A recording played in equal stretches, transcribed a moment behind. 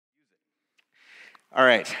All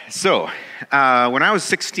right, so when I was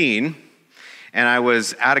 16 and I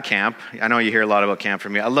was at a camp, I know you hear a lot about camp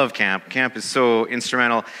from me. I love camp. Camp is so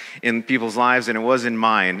instrumental in people's lives, and it was in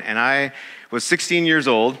mine. And I was 16 years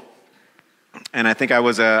old, and I think I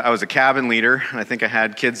was a cabin leader. I think I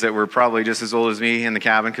had kids that were probably just as old as me in the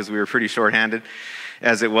cabin because we were pretty short-handed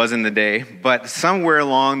as it was in the day. But somewhere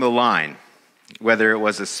along the line, whether it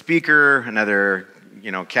was a speaker, another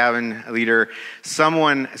cabin leader,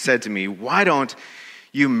 someone said to me, "Why don't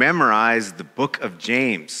you memorize the book of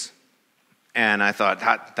James?" And I thought,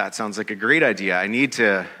 that sounds like a great idea. I need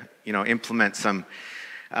to, implement some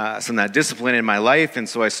of that discipline in my life. And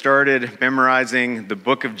so I started memorizing the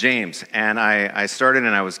book of James. And I started,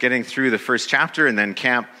 and I was getting through the first chapter, and then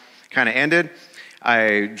camp kind of ended.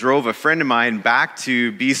 I drove a friend of mine back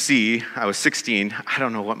to BC. I was 16. I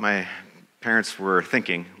don't know what my parents were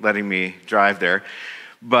thinking, letting me drive there.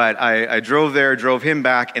 But I drove him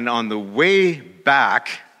back, and on the way back,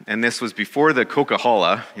 and this was before the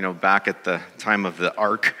Coca-Cola, back at the time of the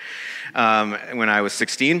Ark, when I was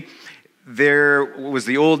 16, there was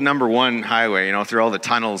the old number 1 highway, through all the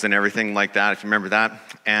tunnels and everything like that, if you remember that.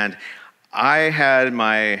 And I had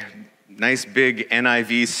my nice big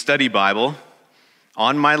NIV study Bible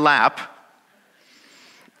on my lap,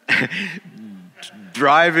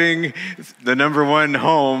 driving the number 1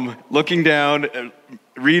 home, looking down,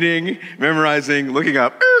 reading, memorizing, looking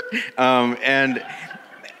up, and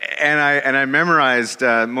I memorized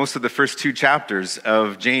most of the first 2 chapters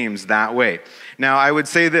of James that way. Now, I would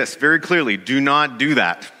say this very clearly: do not do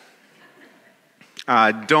that.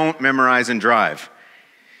 Don't memorize and drive.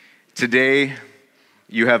 Today,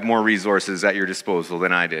 you have more resources at your disposal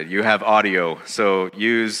than I did. You have audio, so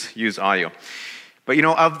use audio. But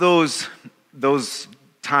of those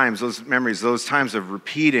times, those memories, those times of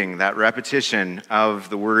repeating, that repetition of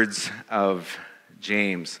the words of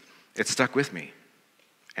James, it stuck with me.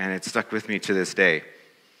 And it stuck with me to this day.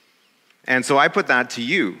 And so I put that to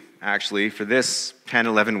you, actually, for this 10,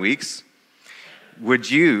 11 weeks. Would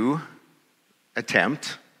you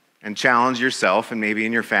attempt and challenge yourself, and maybe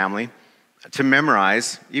in your family, to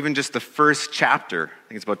memorize even just the first chapter? I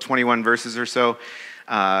think it's about 21 verses or so.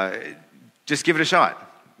 Just give it a shot.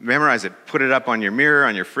 Memorize it. Put it up on your mirror,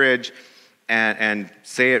 on your fridge, and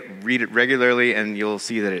say it, read it regularly, and you'll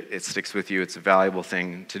see that it sticks with you. It's a valuable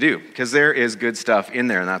thing to do because there is good stuff in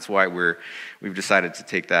there, and that's why we've decided to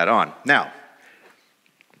take that on. Now,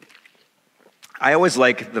 I always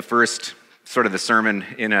like the first sort of the sermon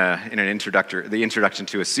in the introduction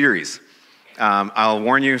to a series. I'll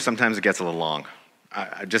warn you, sometimes it gets a little long,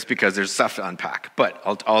 just because there's stuff to unpack, but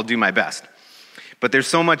I'll do my best. But there's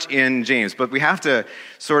so much in James, but we have to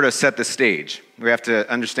sort of set the stage. We have to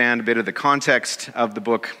understand a bit of the context of the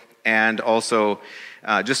book, and also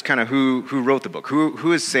just kind of who wrote the book,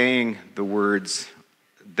 who is saying the words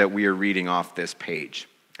that we are reading off this page.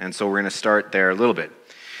 And so we're going to start there a little bit.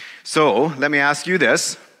 So let me ask you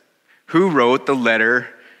this: who wrote the letter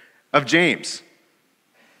of James?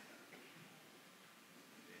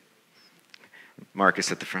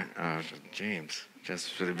 Marcus at the front. James.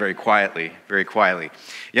 Just very quietly.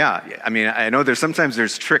 Yeah, I mean, I know sometimes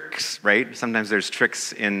there's tricks, right? Sometimes there's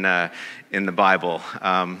tricks in the Bible.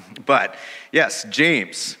 But yes,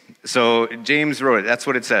 James. So James wrote it. That's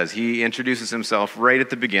what it says. He introduces himself right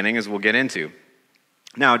at the beginning, as we'll get into.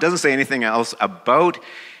 Now, it doesn't say anything else about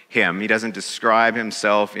him. He doesn't describe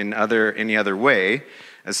himself in any other way,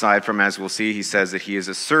 aside from, as we'll see, he says that he is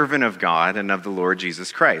a servant of God and of the Lord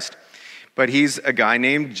Jesus Christ. But he's a guy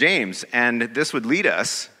named James, and this would lead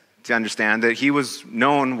us to understand that he was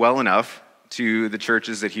known well enough to the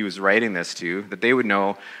churches that he was writing this to, that they would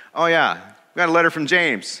know, oh yeah, we got a letter from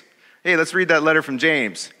James. Hey, let's read that letter from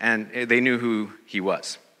James. And they knew who he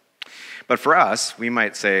was. But for us, we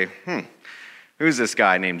might say, who's this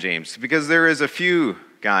guy named James? Because there is a few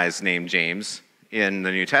guys named James in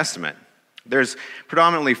the New Testament. There's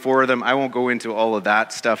predominantly 4 of them. I won't go into all of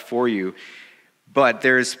that stuff for you. But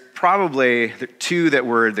there's probably 2 that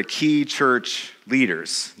were the key church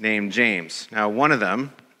leaders named James. Now, one of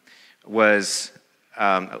them was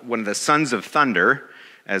one of the sons of thunder,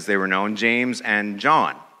 as they were known, James and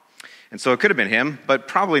John. And so it could have been him, but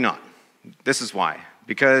probably not. This is why.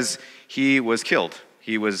 Because he was killed.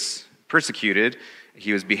 He was persecuted.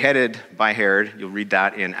 He was beheaded by Herod. You'll read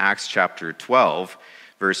that in Acts chapter 12,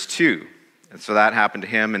 verse 2. And so that happened to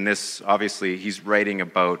him, and this, obviously, he's writing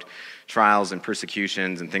about trials and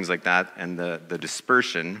persecutions and things like that, and the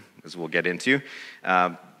dispersion, as we'll get into.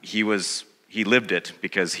 He lived it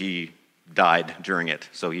because he died during it,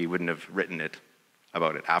 so he wouldn't have written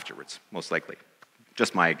about it afterwards, most likely.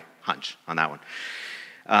 Just my hunch on that one.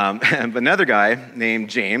 But another guy named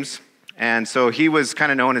James And so he was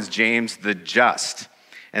kind of known as James the Just.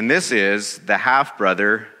 And this is the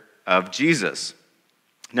half-brother of Jesus.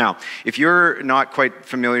 Now, if you're not quite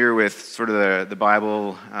familiar with sort of the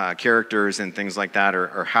Bible characters and things like that,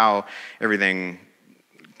 or how everything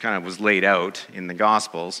kind of was laid out in the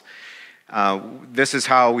Gospels, this is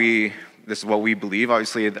what we believe,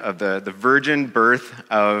 obviously, of the virgin birth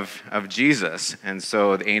of Jesus. And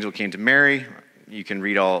so the angel came to Mary. You can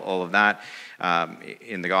read all of that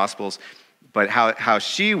in the Gospels. But how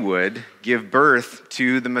she would give birth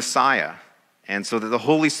to the Messiah, and so that the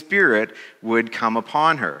Holy Spirit would come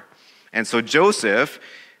upon her. And so Joseph,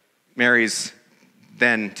 Mary's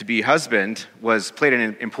then-to-be husband, played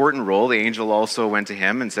an important role. The angel also went to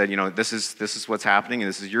him and said, this is what's happening, and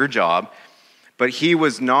this is your job. But he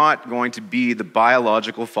was not going to be the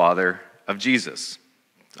biological father of Jesus.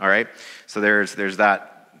 All right? So there's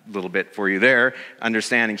that little bit for you there,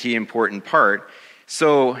 understanding key important part.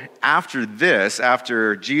 So after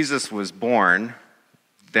Jesus was born,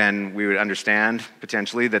 then we would understand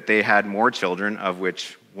potentially that they had more children, of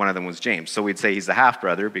which one of them was James. So we'd say he's the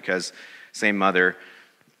half-brother because same mother,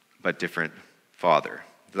 but different father.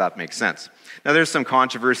 That makes sense. Now there's some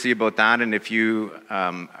controversy about that, and if you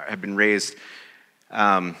have been raised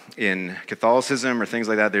in Catholicism or things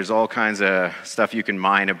like that, there's all kinds of stuff you can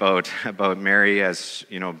mine about Mary as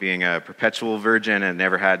being a perpetual virgin and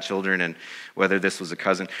never had children, and whether this was a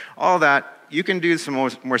cousin. All that, you can do some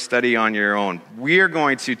more study on your own. We are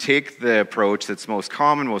going to take the approach that's most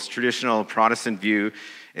common, most traditional Protestant view,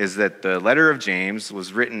 is that the letter of James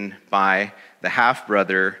was written by the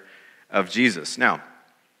half-brother of Jesus. Now,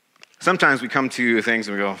 sometimes we come to things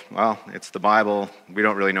and we go, well, it's the Bible. We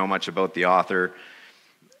don't really know much about the author.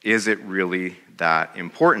 Is it really that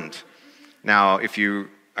important? Now, if you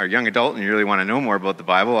are a young adult and you really want to know more about the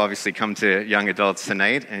Bible, obviously come to Young Adults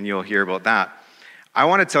tonight and you'll hear about that. I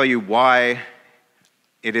want to tell you why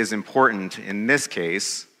it is important in this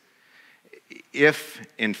case if,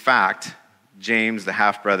 in fact, James, the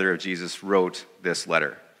half-brother of Jesus, wrote this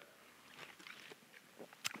letter.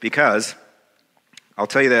 Because, I'll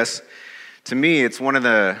tell you this, to me, it's one of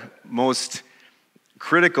the most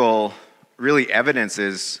critical, really,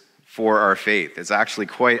 evidences for our faith. It's actually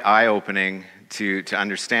quite eye-opening to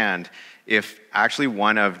understand if actually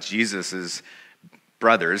one of Jesus's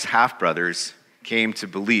brothers, half-brothers, came to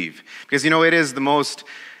believe. Because, it is the most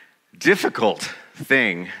difficult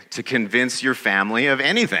thing to convince your family of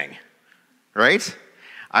anything, right?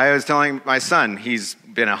 I was telling my son, he's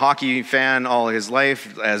been a hockey fan all his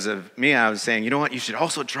life. As of me, I was saying, you know what, you should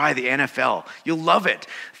also try the NFL. You'll love it.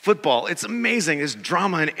 Football, it's amazing. There's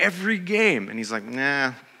drama in every game. And he's like,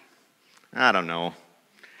 nah, I don't know.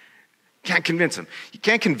 Can't convince him. You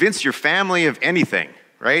can't convince your family of anything,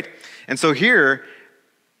 right? And so here,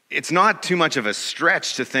 it's not too much of a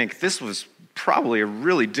stretch to think this was probably a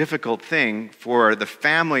really difficult thing for the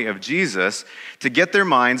family of Jesus to get their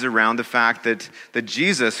minds around the fact that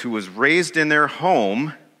Jesus, who was raised in their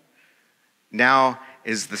home, now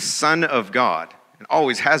is the Son of God, and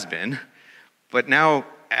always has been. But now,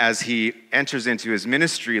 as he enters into his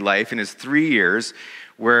ministry life in his 3 years,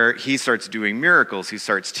 where he starts doing miracles, he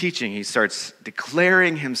starts teaching, he starts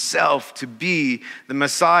declaring himself to be the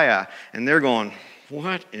Messiah, and they're going,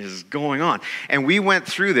 what is going on? And we went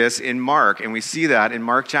through this in Mark, and we see that in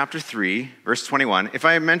Mark chapter 3, verse 21. If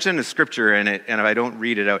I mention a scripture in it, and if I don't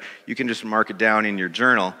read it out, you can just mark it down in your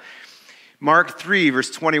journal. Mark 3, verse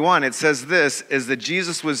 21, it says this, is that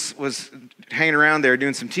Jesus was hanging around there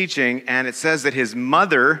doing some teaching, and it says that his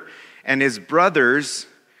mother and his brothers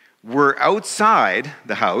were outside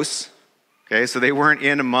the house. Okay, so they weren't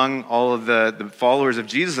in among all of the followers of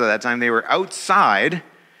Jesus at that time. They were outside.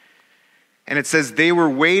 And it says they were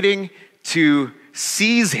waiting to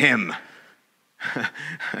seize him.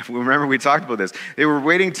 Remember, we talked about this. They were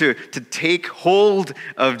waiting to take hold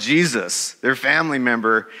of Jesus, their family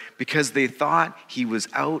member, because they thought he was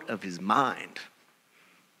out of his mind.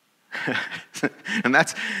 And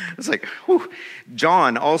that's like, whew.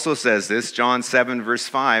 John also says this, John 7, verse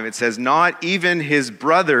 5. It says, not even his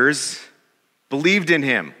brothers believed in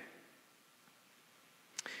him.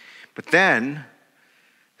 But then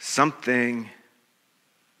something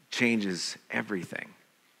changes everything.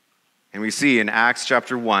 And we see in Acts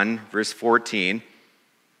chapter 1, verse 14,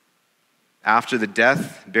 after the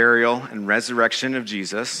death, burial, and resurrection of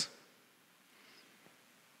Jesus,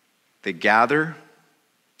 they gather,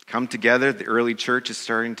 come together. The early church is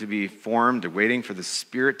starting to be formed. They're waiting for the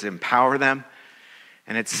Spirit to empower them.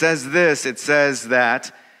 And it says this, it says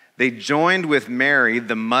that they joined with Mary,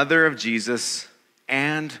 the mother of Jesus,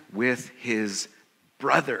 and with his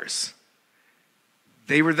brothers.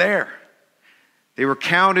 They were there. They were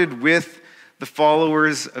counted with the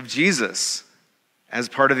followers of Jesus as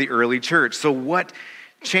part of the early church. So what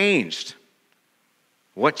changed?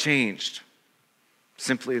 What changed?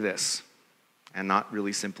 Simply this, and not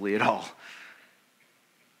really simply at all.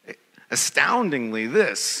 Astoundingly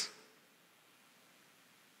this.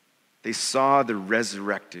 They saw the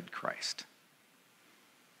resurrected Christ.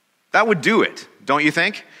 That would do it, don't you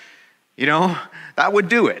think? That would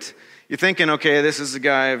do it. You're thinking, okay, this is a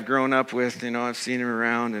guy I've grown up with, I've seen him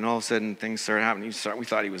around, and all of a sudden things started happening. We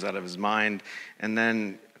thought he was out of his mind. And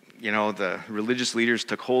then, the religious leaders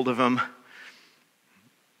took hold of him,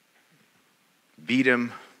 beat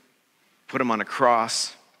him, put him on a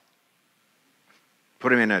cross,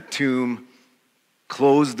 put him in a tomb,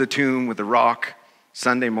 closed the tomb with a rock.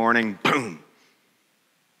 Sunday morning, boom,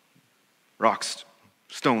 rocks,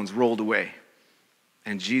 stones rolled away.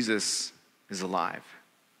 And Jesus is alive.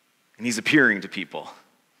 And he's appearing to people.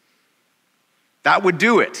 That would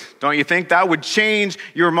do it, don't you think? That would change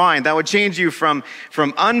your mind. That would change you from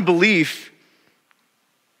unbelief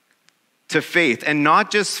to faith. And not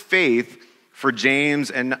just faith for James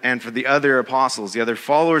and for the other apostles, the other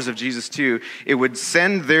followers of Jesus too. It would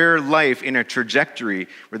send their life in a trajectory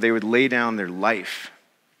where they would lay down their life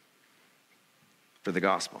for the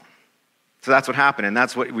gospel. So that's what happened, and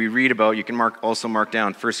that's what we read about. You can also mark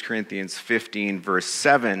down 1 Corinthians 15, verse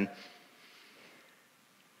 7,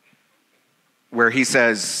 where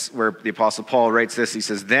the Apostle Paul writes this. He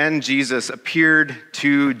says, "Then Jesus appeared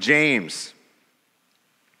to James,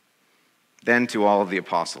 then to all of the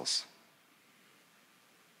apostles."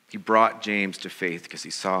 He brought James to faith because he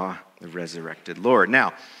saw the resurrected Lord.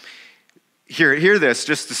 Now, hear this,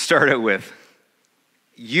 just to start out with.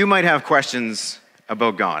 You might have questions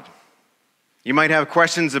about God. You might have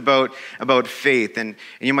questions about faith, and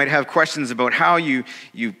you might have questions about how you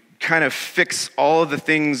kind of fix all of the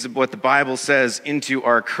things of what the Bible says into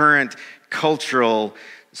our current cultural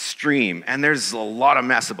stream. And there's a lot of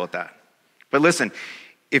mess about that. But listen,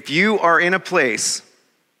 if you are in a place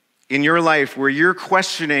in your life where you're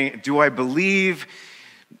questioning, do I believe?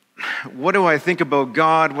 What do I think about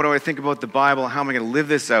God? What do I think about the Bible? How am I going to live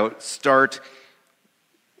this out? Start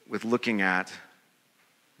with looking at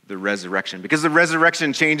the resurrection. Because the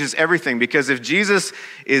resurrection changes everything. Because if Jesus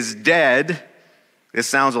is dead, this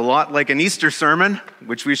sounds a lot like an Easter sermon,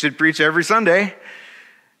 which we should preach every Sunday.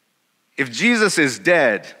 If Jesus is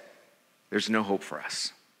dead, there's no hope for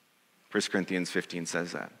us. 1 Corinthians 15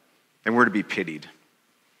 says that. And we're to be pitied.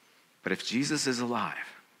 But if Jesus is alive,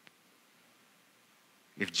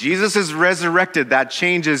 if Jesus is resurrected, that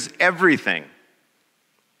changes everything.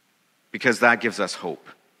 Because that gives us hope.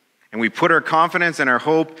 And we put our confidence and our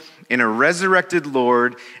hope in a resurrected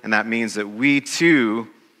Lord, and that means that we too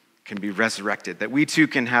can be resurrected, that we too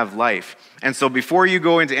can have life. And so before you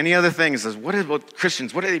go into any other things, what about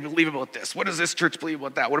Christians? What do they believe about this? What does this church believe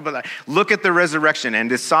about that? What about that? Look at the resurrection and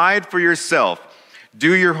decide for yourself.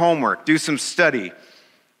 Do your homework. Do some study.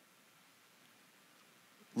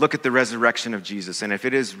 Look at the resurrection of Jesus. And if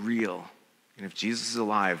it is real, and if Jesus is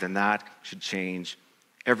alive, then that should change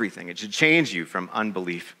everything. It should change you from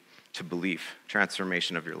unbelief to belief,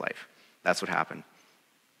 transformation of your life. That's what happened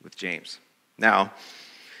with James. Now,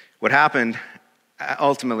 what happened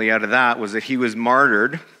ultimately out of that was that he was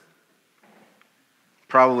martyred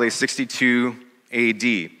probably 62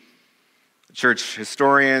 AD. Church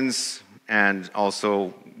historians and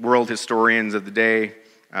also world historians of the day,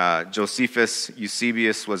 Josephus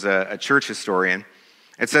Eusebius was a church historian.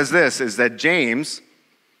 It says this, is that James,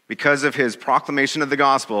 because of his proclamation of the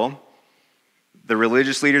gospel, the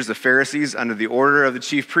religious leaders, the Pharisees, under the order of the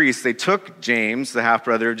chief priests, they took James, the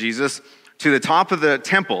half-brother of Jesus, to the top of the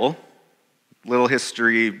temple. Little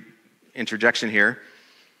history interjection here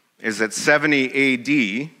is that 70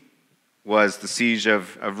 AD was the siege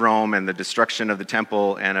of Rome and the destruction of the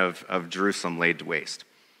temple and of Jerusalem laid to waste.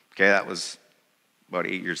 Okay, that was about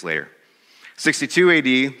 8 years later. 62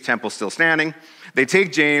 AD, temple still standing. They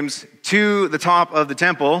take James to the top of the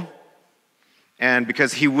temple, and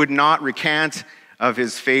because he would not recant of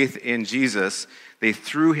his faith in Jesus, they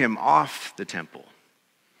threw him off the temple.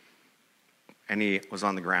 And he was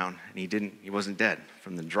on the ground, and he wasn't dead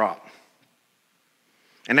from the drop.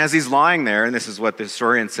 And as he's lying there, and this is what the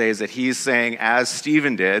historians say, is that he's saying, as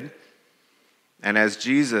Stephen did, and as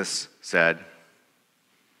Jesus said,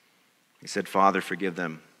 he said, "Father, forgive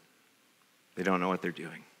them. They don't know what they're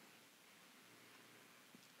doing."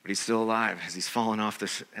 But he's still alive as he's fallen off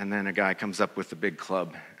this, and then a guy comes up with a big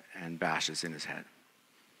club and bashes in his head.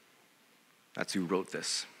 That's who wrote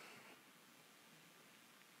this.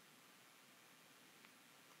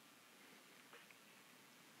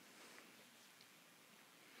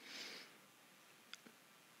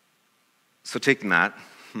 So taking that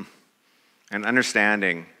and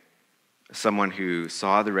understanding someone who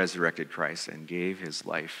saw the resurrected Christ and gave his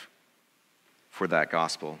life for that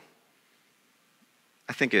gospel,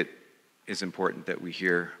 I think it is important that we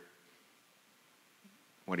hear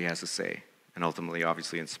what he has to say, and ultimately,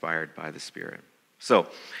 obviously, inspired by the Spirit. So, I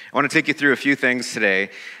want to take you through a few things today,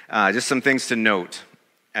 just some things to note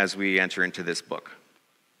as we enter into this book.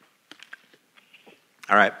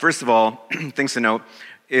 All right, first of all, things to note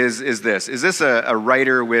is this. Is this a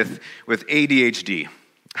writer with ADHD?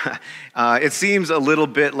 It seems a little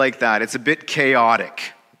bit like that. It's a bit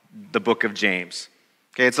chaotic, the book of James.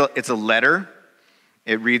 Okay, it's a letter.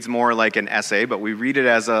 It reads more like an essay, but we read it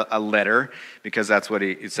as a letter because that's what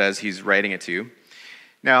it says he's writing it to.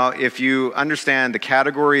 Now, if you understand the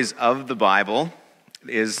categories of the Bible,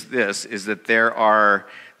 is that there are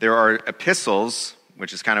epistles,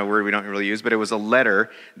 which is kind of a word we don't really use, but it was a letter.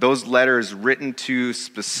 Those letters written to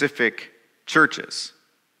specific churches.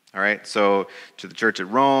 All right, so to the church at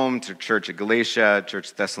Rome, to the church at Galatia, church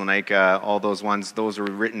at Thessalonica, all those ones, those were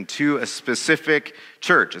written to a specific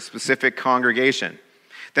church, a specific congregation.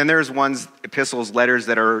 Then there's epistles, letters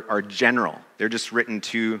that are general. They're just written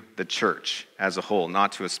to the church as a whole,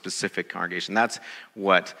 not to a specific congregation. That's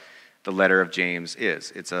what the letter of James is.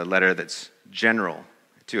 It's a letter that's general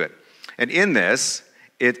to it. And in this,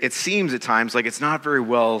 it seems at times like it's not very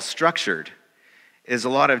well structured. There's a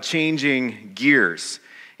lot of changing gears.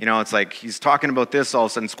 You know, it's like he's talking about this, all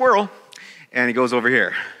of a sudden, squirrel, and he goes over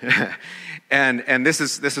here. And this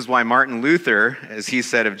is why Martin Luther, as he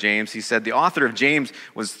said of James, he said the author of James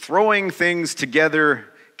was throwing things together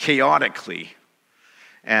chaotically.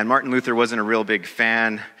 And Martin Luther wasn't a real big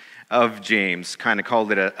fan of James, kind of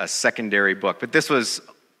called it a secondary book. But this was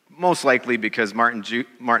most likely because Martin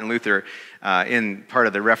Luther, in part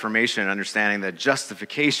of the Reformation, understanding that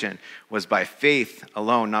justification was by faith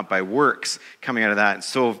alone, not by works, coming out of that, and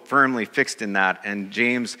so firmly fixed in that. And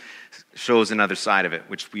James shows another side of it,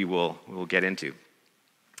 which we will get into.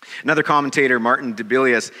 Another commentator, Martin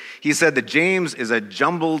Dibelius, he said that James is a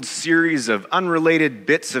jumbled series of unrelated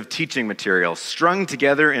bits of teaching material strung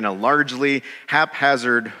together in a largely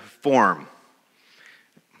haphazard form.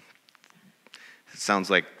 It sounds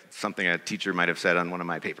like something a teacher might have said on one of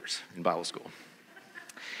my papers in Bible school.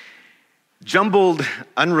 Jumbled,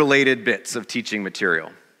 unrelated bits of teaching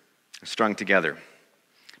material strung together.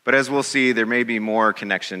 But as we'll see, there may be more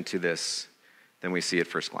connection to this than we see at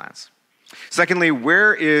first glance. Secondly,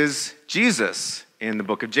 where is Jesus in the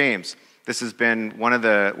book of James? This has been one of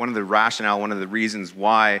the rationale, one of the reasons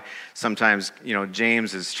why sometimes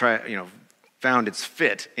James is found its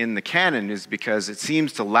fit in the canon is because it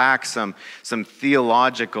seems to lack some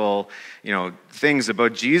theological things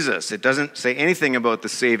about Jesus. It doesn't say anything about the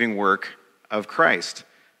saving work of Christ,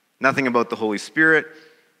 nothing about the Holy Spirit,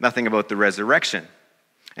 nothing about the resurrection.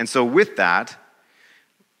 And so with that,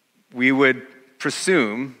 we would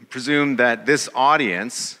presume that this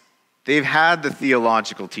audience, they've had the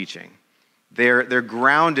theological teaching. They're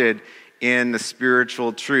grounded in the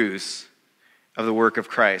spiritual truths of the work of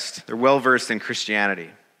Christ. They're well-versed in Christianity.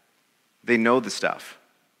 They know the stuff.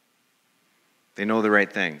 They know the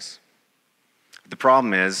right things. But the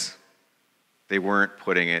problem is they weren't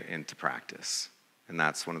putting it into practice. And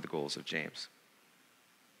that's one of the goals of James.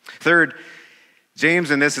 Third,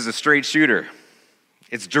 James in this is a straight shooter.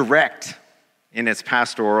 It's direct in its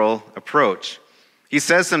pastoral approach. He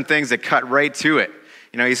says some things that cut right to it.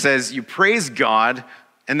 He says, you praise God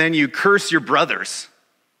and then you curse your brothers.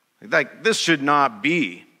 Like, this should not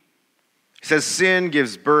be. He says, sin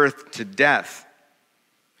gives birth to death.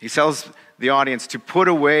 He tells the audience to put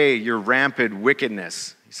away your rampant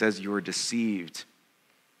wickedness. He says, you are deceived.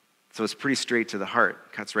 So it's pretty straight to the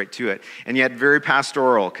heart, cuts right to it. And yet very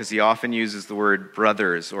pastoral, because he often uses the word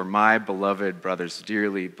brothers or my beloved brothers,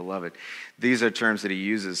 dearly beloved. These are terms that he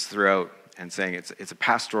uses throughout and saying it's a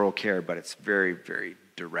pastoral care, but it's very, very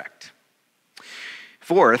direct.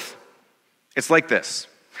 Fourth, it's like this.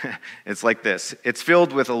 It's like this. It's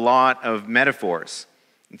filled with a lot of metaphors.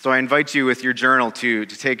 And so I invite you with your journal to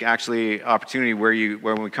take actually opportunity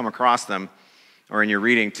when we come across them or in your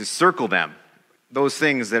reading to circle them. Those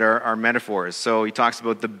things that are metaphors. So he talks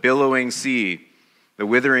about the billowing sea, the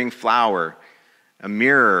withering flower, a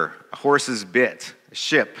mirror, a horse's bit, a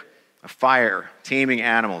ship, a fire, taming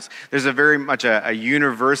animals. There's a very much a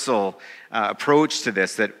universal approach to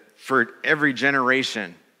this that for every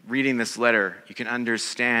generation reading this letter, you can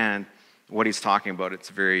understand what he's talking about. It's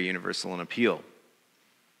very universal in appeal.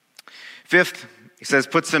 Fifth, he says,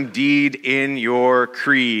 put some deed in your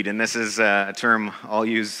creed. And this is a term I'll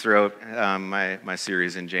use throughout my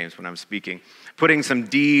series in James when I'm speaking. putting some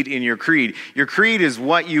deed in your creed. Your creed is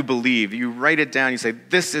what you believe. You write it down. You say,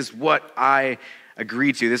 this is what I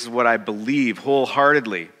agree to. This is what I believe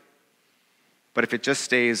wholeheartedly. But if it just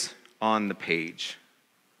stays on the page,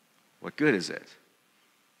 what good is it?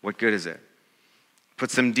 What good is it? Put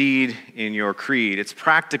some deed in your creed. It's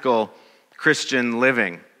practical Christian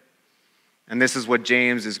living. And this is what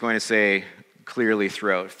James is going to say clearly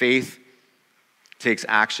throughout. Faith takes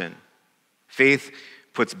action. Faith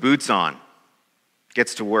puts boots on,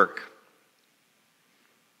 gets to work.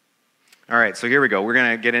 All right, so here we go. We're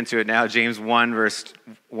going to get into it now. James 1, verse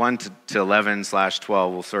 1 to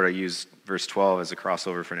 11/12. We'll sort of use verse 12 as a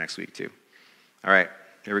crossover for next week too. All right,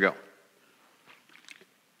 here we go.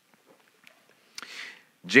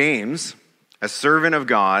 James, a servant of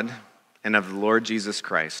God and of the Lord Jesus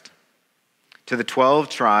Christ, to the 12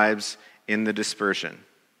 tribes in the dispersion,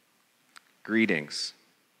 greetings.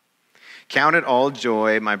 Count it all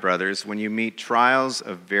joy, my brothers, when you meet trials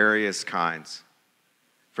of various kinds.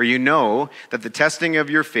 For you know that the testing of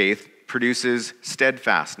your faith produces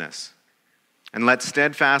steadfastness. And let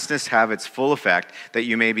steadfastness have its full effect, that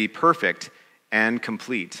you may be perfect and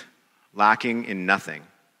complete, lacking in nothing.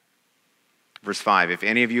 Verse 5, if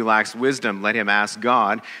any of you lacks wisdom, let him ask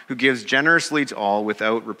God, who gives generously to all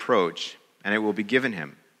without reproach, and it will be given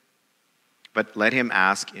him. But let him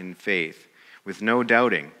ask in faith, with no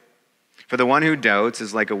doubting. For the one who doubts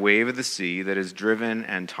is like a wave of the sea that is driven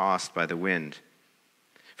and tossed by the wind.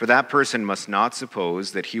 For that person must not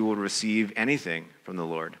suppose that he will receive anything from the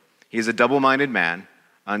Lord. He is a double-minded man,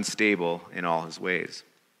 unstable in all his ways.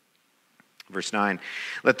 Verse 9,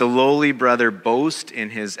 let the lowly brother boast in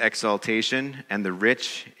his exaltation and the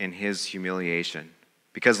rich in his humiliation.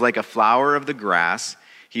 Because like a flower of the grass,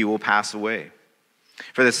 he will pass away.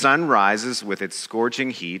 For the sun rises with its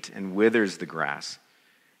scorching heat and withers the grass.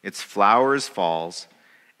 Its flowers falls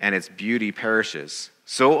and its beauty perishes.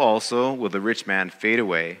 So also will the rich man fade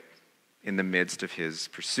away in the midst of his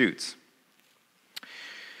pursuits.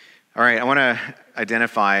 All right, I want to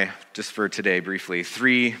identify, just for today briefly,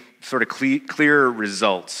 three sort of clear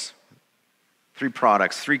results, three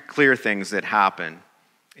products, three clear things that happen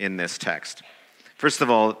in this text. First of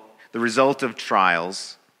all, the result of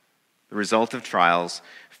trials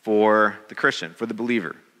for the Christian, for the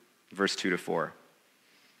believer, verse 2 to 4.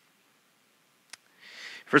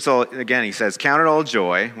 First of all, again, he says, count it all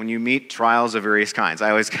joy when you meet trials of various kinds.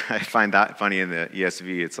 I find that funny in the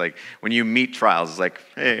ESV. It's like, when you meet trials, it's like,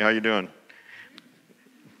 hey, how you doing?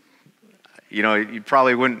 You know, you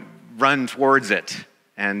probably wouldn't run towards it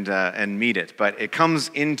and meet it, but it comes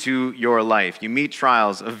into your life. You meet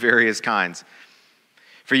trials of various kinds.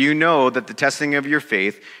 For you know that the testing of your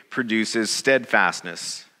faith produces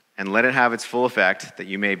steadfastness, and let it have its full effect, that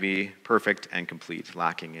you may be perfect and complete,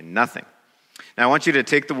 lacking in nothing. Now, I want you to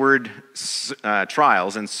take the word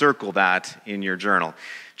trials and circle that in your journal.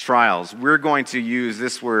 Trials. We're going to use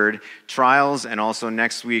this word, trials, and also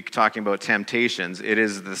next week talking about temptations. It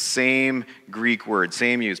is the same Greek word,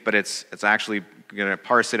 same use, but it's actually going to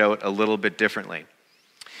parse it out a little bit differently.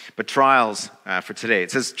 But trials for today.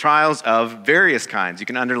 It says trials of various kinds. You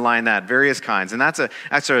can underline that, various kinds. And that's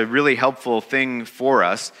a really helpful thing for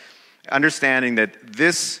us, understanding that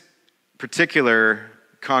this particular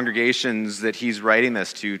congregations that he's writing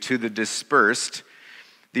this to the dispersed,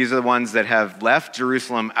 these are the ones that have left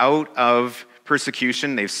Jerusalem out of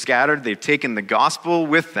persecution. They've scattered, they've taken the gospel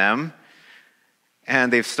with them,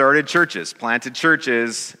 and they've started churches, planted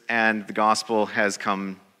churches, and the gospel has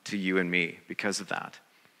come to you and me because of that.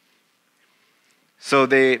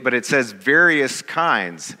 But it says various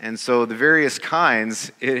kinds, and so the various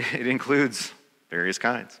kinds, it includes various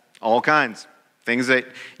kinds, all kinds, things that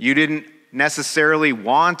you didn't necessarily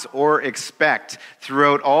want or expect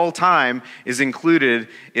throughout all time is included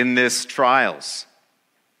in this trials.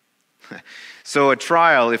 So a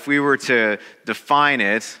trial, if we were to define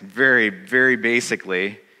it very, very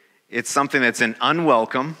basically, it's something that's an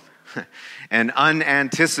unwelcome and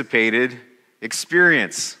unanticipated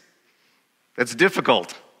experience. That's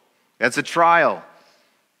difficult. That's a trial.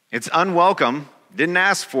 It's unwelcome, didn't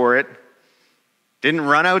ask for it, didn't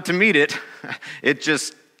run out to meet it, it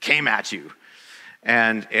just came at you,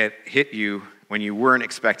 and it hit you when you weren't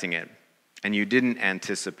expecting it, and you didn't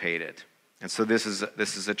anticipate it. And so this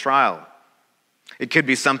is a trial. It could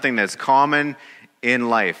be something that's common in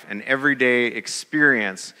life, an everyday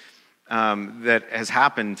experience that has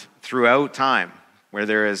happened throughout time, where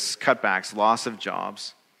there is cutbacks, loss of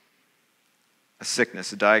jobs, a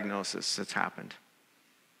sickness, a diagnosis that's happened.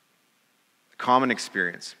 A common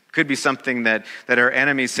experience. Could be something that our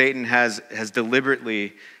enemy, Satan, has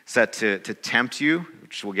deliberately set to tempt you,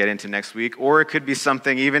 which we'll get into next week, or it could be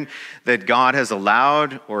something even that God has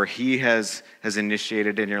allowed or he has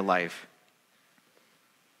initiated in your life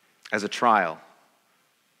as a trial.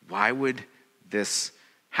 Why would this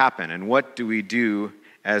happen? And what do we do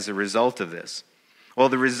as a result of this? Well,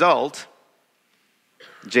 the result,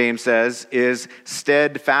 James says, is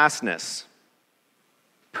steadfastness,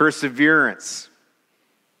 perseverance.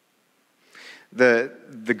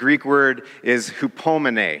 The Greek word is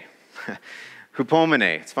hupomene.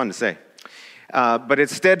 Hupomene, it's fun to say. But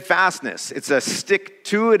it's steadfastness. It's a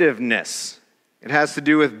stick-to-itiveness. It has to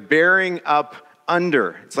do with bearing up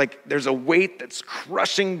under. It's like there's a weight that's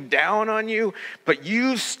crushing down on you, but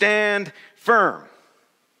you stand firm.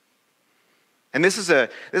 And this is a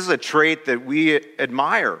trait that we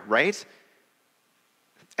admire, right?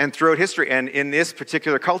 And throughout history, and in this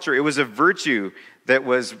particular culture, it was a virtue that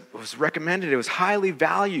was recommended. It was highly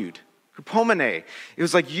valued. Hupomene. It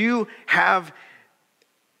was like you have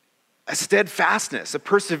a steadfastness, a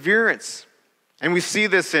perseverance. And we see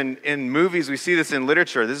this in movies. We see this in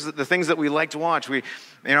literature. This is the things that we like to watch.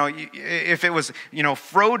 If it was,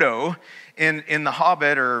 Frodo in The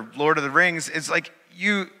Hobbit or Lord of the Rings, it's like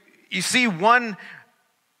you see one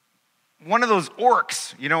of those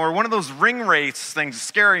orcs, or one of those ring race things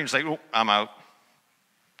scary, and it's like, oh, I'm out.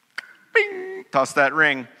 Bing! Toss that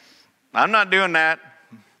ring. I'm not doing that.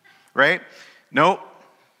 Right? Nope.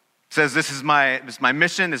 Says this is my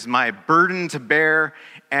mission, this is my burden to bear,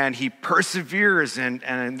 and he perseveres,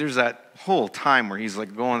 and there's that whole time where he's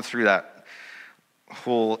like going through that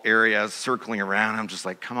whole area, circling around. I'm just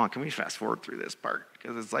like, come on, can we fast forward through this part?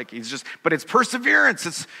 Because it's like but it's perseverance,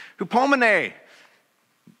 it's hupomene.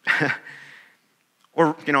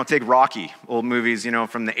 Or, take Rocky, old movies,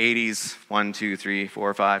 from the 80s, 1, 2, 3,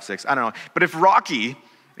 4, 5, 6, I don't know. But if Rocky,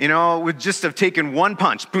 would just have taken one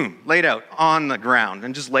punch, boom, laid out on the ground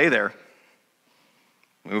and just lay there.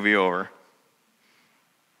 Movie over.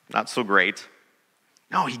 Not so great.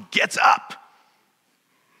 No, he gets up.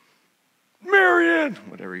 Marion,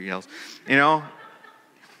 whatever he yells,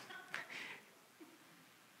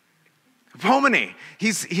 Hupomene.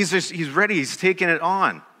 He's ready, he's taking it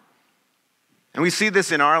on. And we see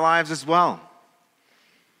this in our lives as well.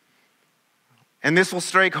 And this will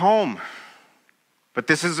strike home. But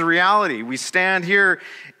this is the reality. We stand here,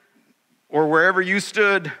 or wherever you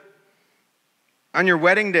stood on your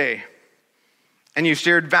wedding day, and you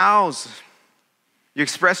shared vows. You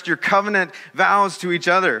expressed your covenant vows to each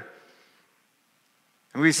other.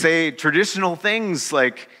 And we say traditional things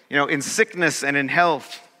like, in sickness and in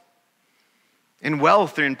health, in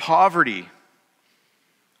wealth or in poverty.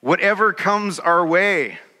 Whatever comes our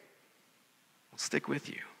way, we'll stick with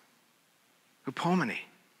you. Hupomene.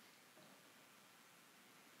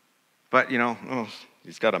 But,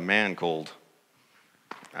 he's got a man cold.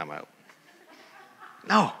 I'm out.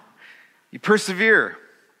 No. You persevere.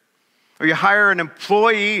 Or you hire an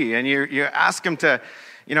employee and you ask him to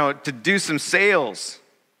do some sales.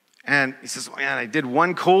 And he says, man, I did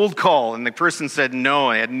one cold call. And the person said no.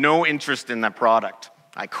 I had no interest in that product.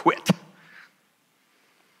 I quit.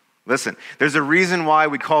 Listen, there's a reason why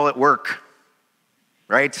we call it work,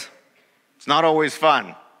 right? It's not always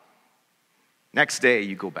fun. Next day,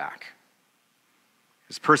 you go back.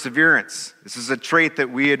 It's perseverance. This is a trait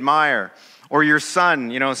that we admire. Or your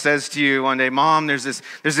son, says to you one day, Mom, there's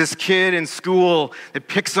this kid in school that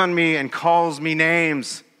picks on me and calls me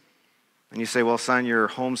names. And you say, well, son, you're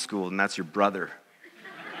homeschooled, and that's your brother.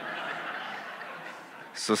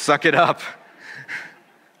 So suck it up.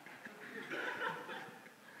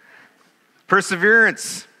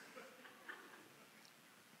 Perseverance.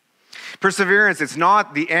 Perseverance, it's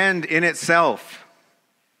not the end in itself.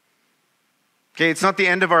 Okay, it's not the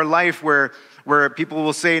end of our life where people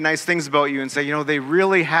will say nice things about you and say, they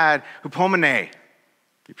really had hupomene.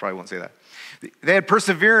 You probably won't say that. They had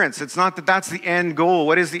perseverance. It's not that that's the end goal.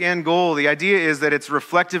 What is the end goal? The idea is that it's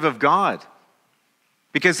reflective of God.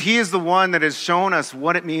 Because he is the one that has shown us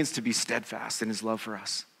what it means to be steadfast in his love for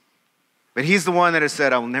us. But he's the one that has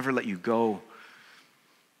said, I will never let you go.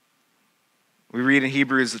 We read in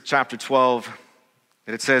Hebrews chapter 12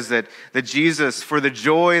 that it says that Jesus, for the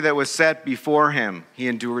joy that was set before him, he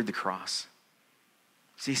endured the cross.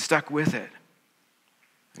 So he stuck with it.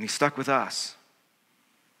 And he stuck with us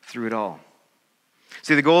through it all.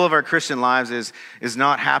 See, the goal of our Christian lives is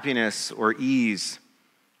not happiness or ease,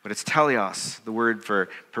 but it's teleos, the word for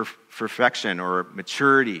perfection or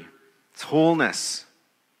maturity. It's wholeness.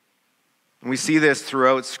 And we see this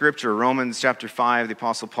throughout Scripture. Romans chapter 5, the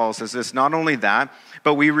Apostle Paul says this, not only that,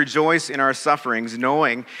 but we rejoice in our sufferings,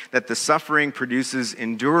 knowing that the suffering produces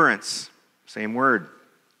endurance. Same word.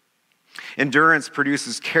 Endurance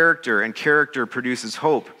produces character, and character produces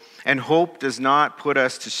hope. And hope does not put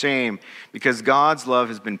us to shame, because God's love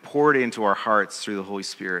has been poured into our hearts through the Holy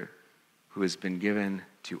Spirit, who has been given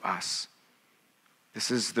to us.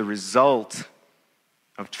 This is the result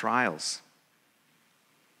of trials.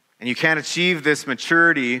 And you can't achieve this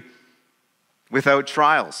maturity without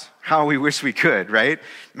trials. How we wish we could, right?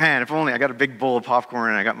 Man, if only I got a big bowl of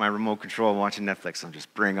popcorn and I got my remote control watching Netflix, I'll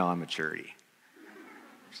just bring on maturity.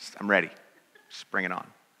 I'm ready. Just bring it on,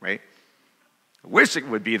 right? I wish it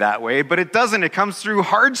would be that way, but it doesn't. It comes through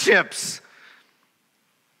hardships.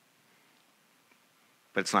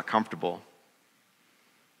 But it's not comfortable.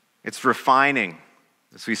 It's refining.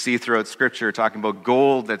 As we see throughout Scripture, talking about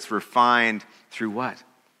gold that's refined through what?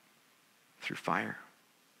 Through fire.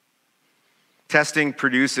 Testing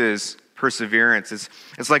produces perseverance.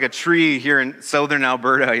 It's like a tree here in southern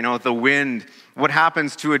Alberta, with the wind. What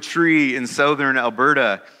happens to a tree in southern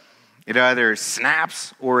Alberta? It either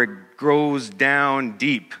snaps or it grows down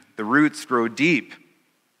deep. The roots grow deep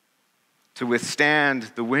to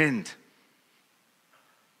withstand the wind.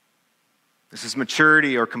 This is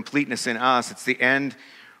maturity or completeness in us. It's the end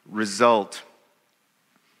result.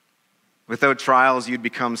 Without trials, you'd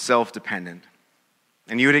become self-dependent.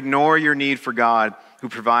 And you would ignore your need for God, who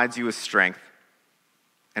provides you with strength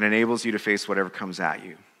and enables you to face whatever comes at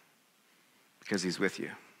you, because he's with you.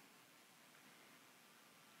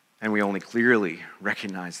 And we only clearly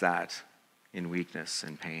recognize that in weakness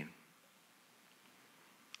and pain.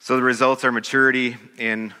 So the results are maturity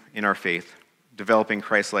in our faith, developing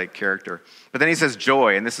Christ-like character. But then he says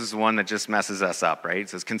joy, and this is the one that just messes us up, right? He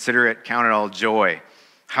says, consider it, count it all joy.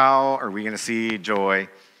 How are we going to see joy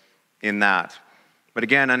in that? But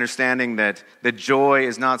again, understanding that joy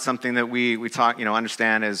is not something that we talk,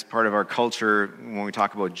 understand as part of our culture when we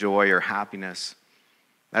talk about joy or happiness.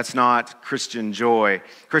 That's not Christian joy.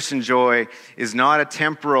 Christian joy is not a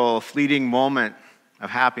temporal, fleeting moment of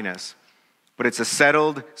happiness, but it's a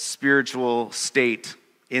settled spiritual state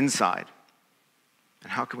inside.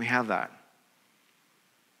 And how can we have that?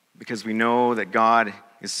 Because we know that God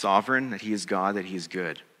is sovereign, that he is God, that he is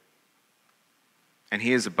good. And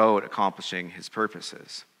he is about accomplishing his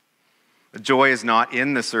purposes. The joy is not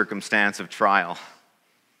in the circumstance of trial,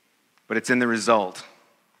 but it's in the result,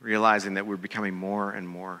 realizing that we're becoming more and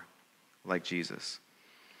more like Jesus.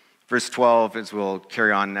 Verse 12, as we'll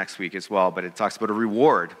carry on next week as well, but it talks about a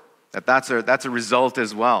reward, that's a result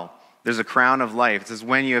as well. There's a crown of life. It says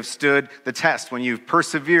when you have stood the test, when you've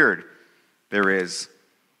persevered, there is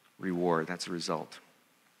reward. That's a result.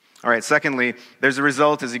 All right, secondly, there's a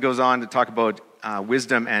result as he goes on to talk about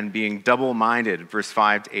wisdom and being double-minded, verse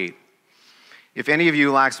 5 to 8. If any of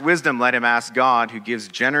you lacks wisdom, let him ask God, who gives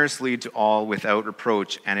generously to all without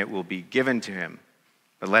reproach, and it will be given to him.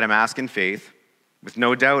 But let him ask in faith, with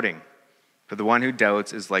no doubting. For the one who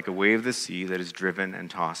doubts is like a wave of the sea that is driven and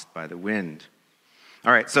tossed by the wind.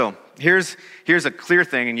 All right, so here's a clear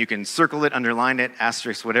thing, and you can circle it, underline it,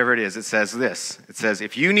 asterisk, whatever it is. It says this. It says,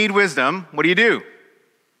 if you need wisdom, what do?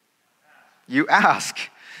 You ask.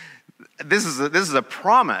 This is a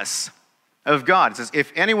promise of God. It says,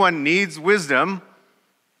 if anyone needs wisdom,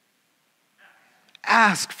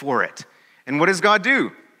 ask for it. And what does God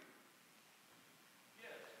do?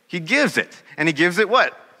 He gives it. And he gives it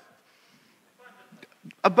what?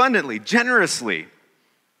 Abundantly, generously.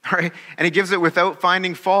 All right? And he gives it without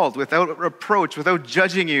finding fault, without reproach, without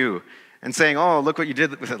judging you and saying, oh, look what you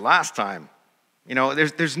did with it last time.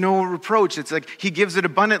 There's no reproach. It's like he gives it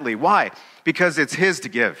abundantly. Why? Because it's his to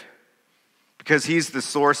give. Because he's the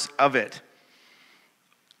source of it.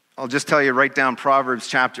 I'll just tell you, write down Proverbs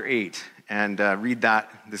chapter 8 and read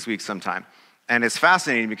that this week sometime. And it's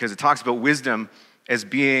fascinating because it talks about wisdom as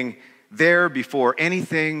being there before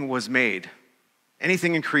anything was made.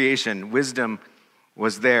 Anything in creation, wisdom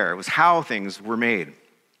was there. It was how things were made.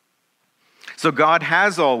 So God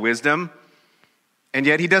has all wisdom, and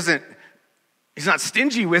yet he's not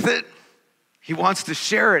stingy with it. He wants to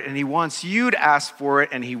share it, and he wants you to ask for it,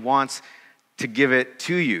 and he wants to give it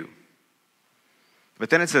to you.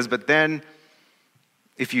 But then it says,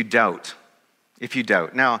 if you doubt.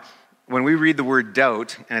 Now, when we read the word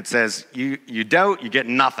doubt, and it says, you doubt, you get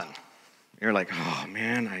nothing. You're like, oh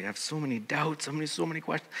man, I have so many doubts, so many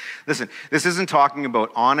questions. Listen, this isn't talking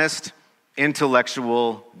about honest,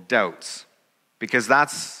 intellectual doubts, because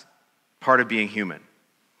that's part of being human.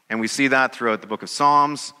 And we see that throughout the book of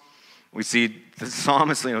Psalms. We see the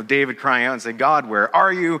psalmist, David crying out and saying, God, where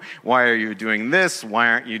are you? Why are you doing this? Why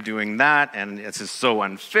aren't you doing that? And it's just so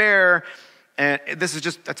unfair. And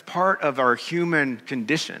that's part of our human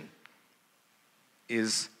condition,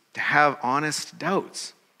 is to have honest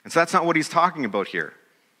doubts. And so that's not what he's talking about here.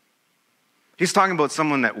 He's talking about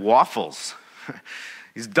someone that waffles.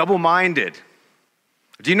 He's double-minded.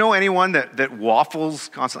 Do you know anyone that waffles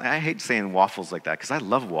constantly? I hate saying waffles like that because I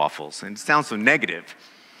love waffles, and it sounds so negative.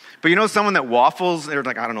 But you know someone that waffles, they're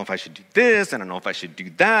like, I don't know if I should do this, I don't know if I should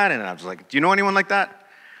do that, and I was like, do you know anyone like that?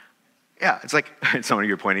 Yeah, it's like, some of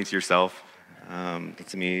you are pointing to yourself.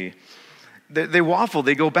 It's me. They waffle,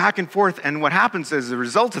 they go back and forth, and what happens as a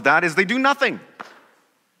result of that is they do nothing.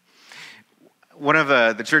 One of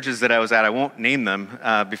the churches that I was at, I won't name them,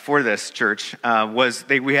 before this church,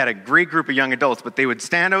 we had a great group of young adults, but they would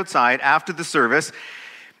stand outside after the service,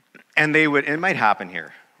 and it might happen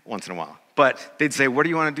here once in a while, but they'd say, what do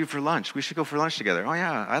you want to do for lunch? We should go for lunch together. Oh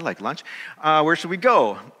yeah, I like lunch. Where should we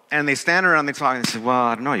go? And they stand around, they talk, and they say, well,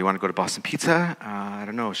 I don't know, you want to go to Boston Pizza? I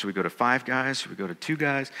don't know, should we go to Five Guys? Should we go to Two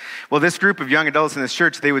Guys? Well, this group of young adults in this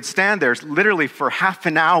church, they would stand there literally for half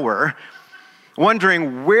an hour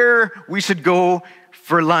wondering where we should go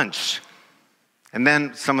for lunch. And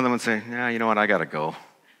then some of them would say, yeah, you know what, I got to go.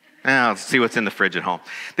 Let's see what's in the fridge at home.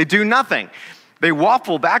 They do nothing. They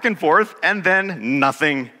waffle back and forth, and then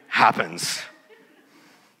nothing happens.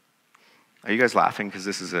 Are you guys laughing? Because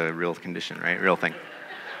this is a real condition, right? Real thing.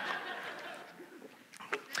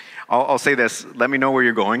 I'll say this. Let me know where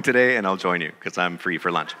you're going today, and I'll join you, because I'm free for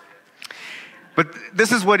lunch. But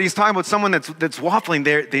this is what he's talking about, someone that's waffling.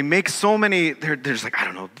 They make so many, they're just like, I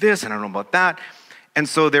don't know this, and I don't know about that. And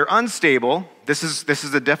so they're unstable. This is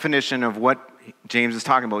the definition of what James is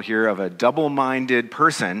talking about here, of a double-minded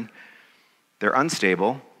person. They're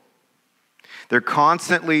unstable. They're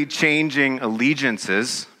constantly changing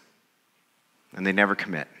allegiances, and they never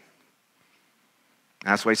commit.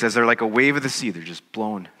 That's why he says they're like a wave of the sea. They're just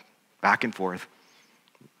blown back and forth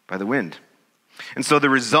by the wind. And so the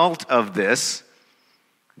result of this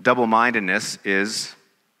double-mindedness is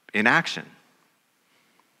inaction.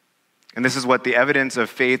 And this is what the evidence of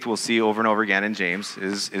faith we'll see over and over again in James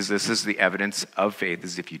is this is the evidence of faith,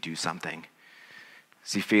 is if you do something.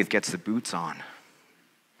 See, faith gets the boots on.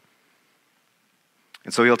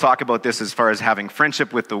 And so he'll talk about this as far as having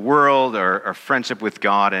friendship with the world or friendship with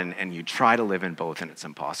God, and you try to live in both, and it's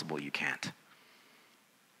impossible. You can't.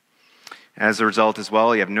 As a result as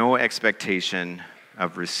well, you have no expectation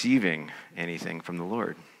of receiving anything from the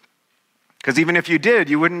Lord. Because even if you did,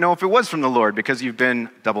 you wouldn't know if it was from the Lord because you've been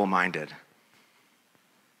double-minded.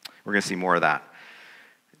 We're going to see more of that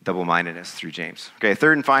double-mindedness through James. Okay,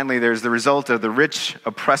 third and finally, there's the result of the rich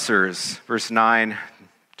oppressors, verse 9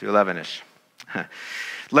 to 11-ish.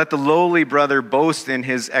 Let the lowly brother boast in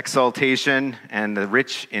his exaltation, and the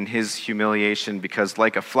rich in his humiliation, because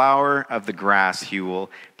like a flower of the grass he will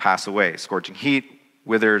pass away. Scorching heat,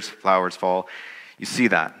 withers, flowers fall. You see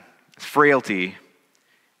that. It's frailty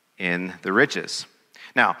in the riches.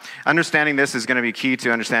 Now, understanding this is going to be key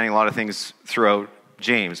to understanding a lot of things throughout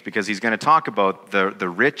James, because he's going to talk about the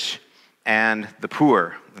rich and the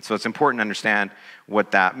poor. And so it's important to understand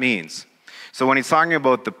what that means. So when he's talking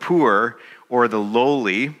about the poor or the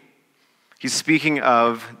lowly, he's speaking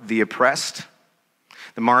of the oppressed,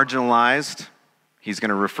 the marginalized. He's going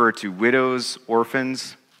to refer to widows,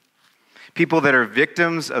 orphans, people that are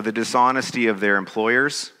victims of the dishonesty of their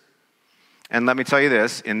employers. And let me tell you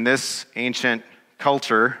this, in this ancient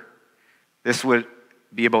culture, this would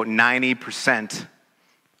be about 90%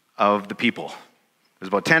 of the people. There's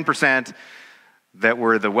about 10% that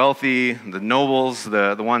were the wealthy, the nobles,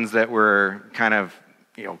 the ones that were kind of,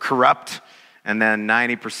 corrupt, and then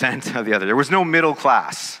 90% of the other. There was no middle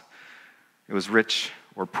class. It was rich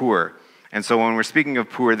or poor. And so when we're speaking of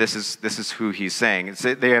poor, this is who he's saying.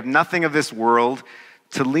 They have nothing of this world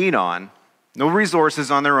to lean on, no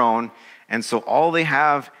resources on their own, and so all they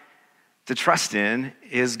have to trust in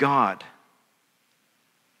is God.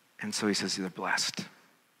 And so he says they're blessed.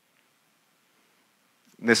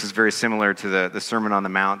 This is very similar to the Sermon on the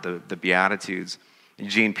Mount, the Beatitudes.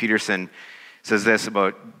 Eugene Peterson says this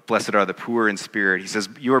about blessed are the poor in spirit. He says,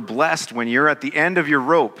 you are blessed when you're at the end of your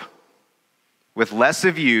rope. With less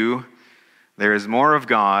of you, there is more of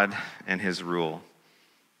God and his rule.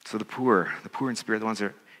 So the poor in spirit, the ones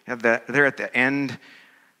that they're at the end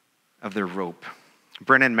of their rope.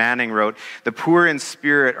 Brennan Manning wrote, the poor in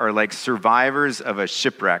spirit are like survivors of a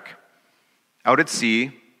shipwreck. Out at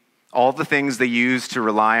sea, all the things they use to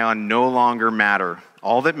rely on no longer matter.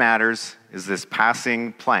 All that matters is this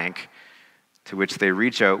passing plank to which they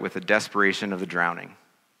reach out with the desperation of the drowning.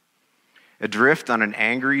 Adrift on an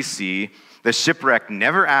angry sea, the shipwrecked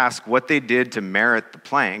never ask what they did to merit the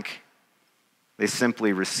plank. They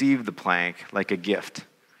simply receive the plank like a gift,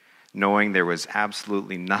 knowing there was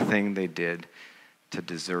absolutely nothing they did to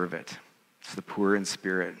deserve it. It's the poor in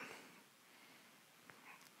spirit.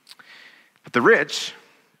 But the rich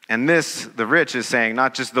And this, the rich, is saying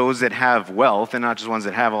not just those that have wealth and not just ones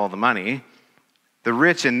that have all the money. The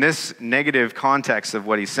rich, in this negative context of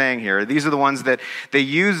what he's saying here, these are the ones that they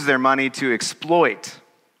use their money to exploit.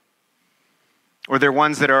 Or they're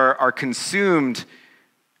ones that are consumed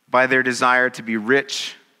by their desire to be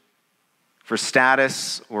rich for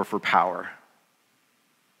status or for power.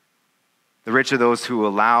 The rich are those who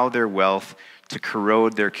allow their wealth to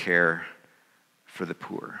corrode their care for the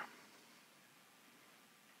poor.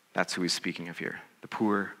 That's who he's speaking of here, the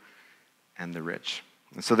poor and the rich.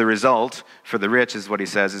 And so the result for the rich is what he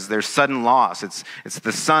says is their sudden loss. It's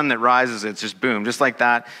the sun that rises, it's just boom. Just like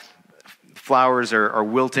that, flowers are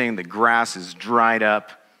wilting, the grass is dried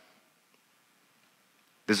up.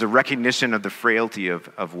 There's a recognition of the frailty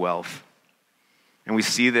of wealth. And we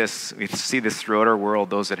see this throughout our world,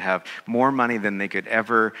 those that have more money than they could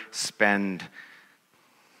ever spend.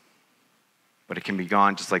 But it can be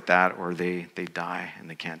gone just like that, or they die and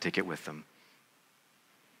they can't take it with them.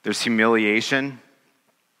 There's humiliation.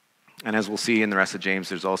 And as we'll see in the rest of James,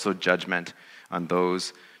 there's also judgment on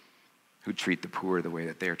those who treat the poor the way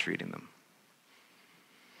that they are treating them.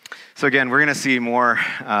 So again, we're going to see more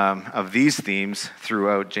of these themes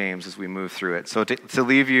throughout James as we move through it. So to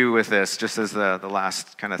leave you with this, just as the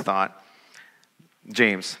last kind of thought,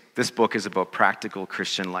 James, this book is about practical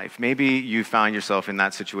Christian life. Maybe you found yourself in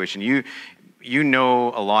that situation. You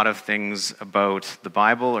know a lot of things about the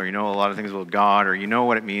Bible, or you know a lot of things about God, or you know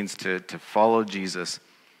what it means to follow Jesus,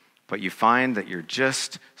 but you find that you're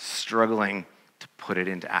just struggling to put it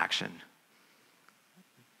into action.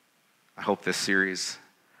 I hope this series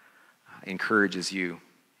encourages you,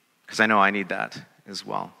 because I know I need that as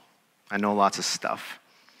well. I know lots of stuff,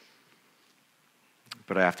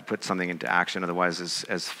 but I have to put something into action. Otherwise,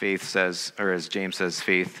 as faith says, or as James says,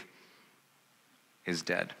 faith is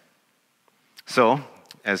dead. So,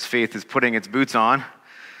 as faith is putting its boots on,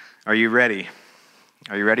 are you ready?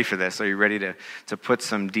 Are you ready for this? Are you ready to put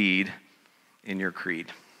some deed in your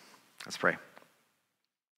creed? Let's pray.